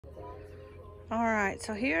All right,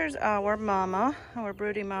 so here's our mama, our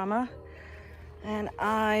broody mama, and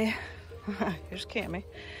here's Cammy,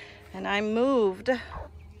 and I moved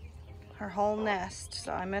her whole nest.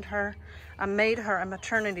 So I made her a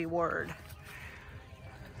maternity ward.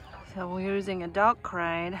 So we're using a dog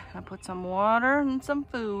crate. I put some water and some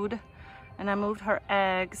food, and I moved her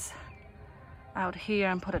eggs out here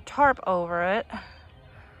and put a tarp over it,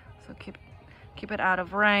 so keep it out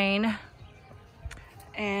of rain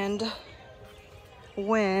and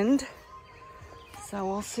wind. So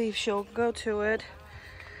we'll see if she'll go to it.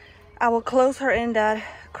 I will close her in that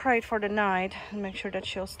crate for the night and make sure that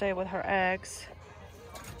she'll stay with her eggs.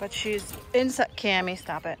 But she's inside. Cammy,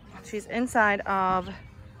 stop it. She's inside of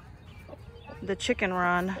the chicken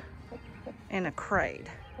run in a crate.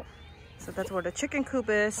 So that's where the chicken coop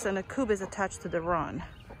is, and the coop is attached to the run.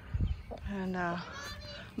 And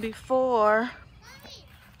before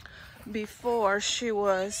she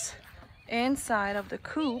was inside of the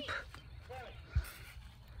coop,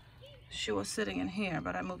 she was sitting in here,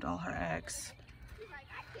 but I moved all her eggs.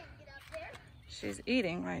 She's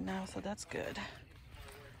eating right now, so that's good.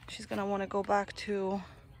 She's gonna want to go back to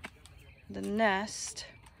the nest,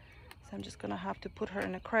 so I'm just gonna have to put her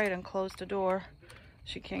in a crate and close the door.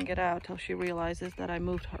 She can't get out till she realizes that I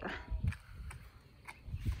moved her.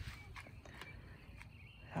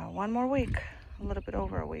 One more week, a little bit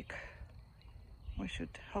over a week. We should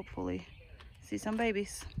hopefully see some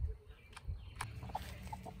babies.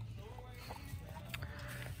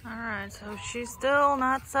 All right, so she's still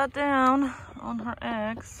not sat down on her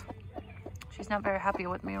eggs. She's not very happy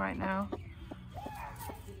with me right now.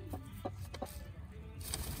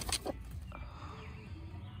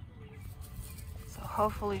 So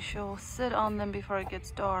hopefully she'll sit on them before it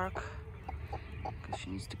gets dark, because she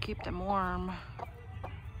needs to keep them warm.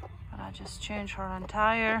 But I just changed her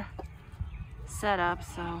entire setup,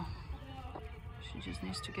 so she just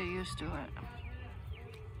needs to get used to it.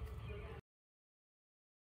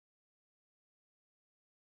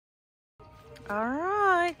 All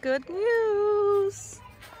right, good news.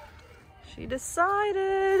 She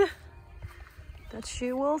decided that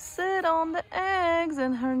she will sit on the eggs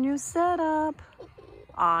in her new setup.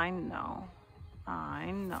 I know,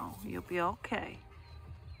 you'll be okay.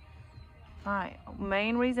 All right,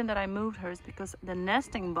 main reason that I moved her is because the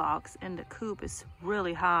nesting box in the coop is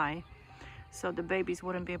really high, so the babies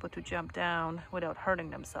wouldn't be able to jump down without hurting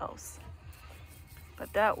themselves.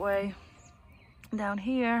 But that way, down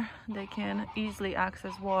here, they can easily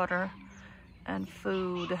access water and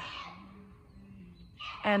food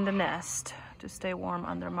and the nest to stay warm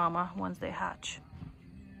under mama once they hatch.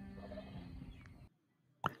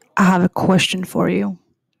 I have a question for you.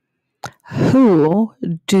 Who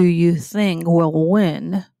do you think will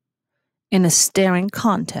win in a staring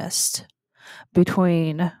contest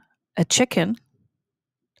between a chicken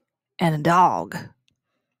and a dog?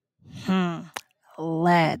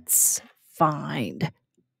 Let's find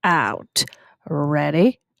out.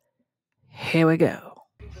 Ready? Here we go.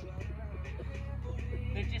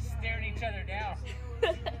 They're just staring each other down.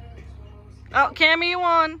 Oh, Cammy, you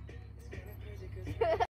won.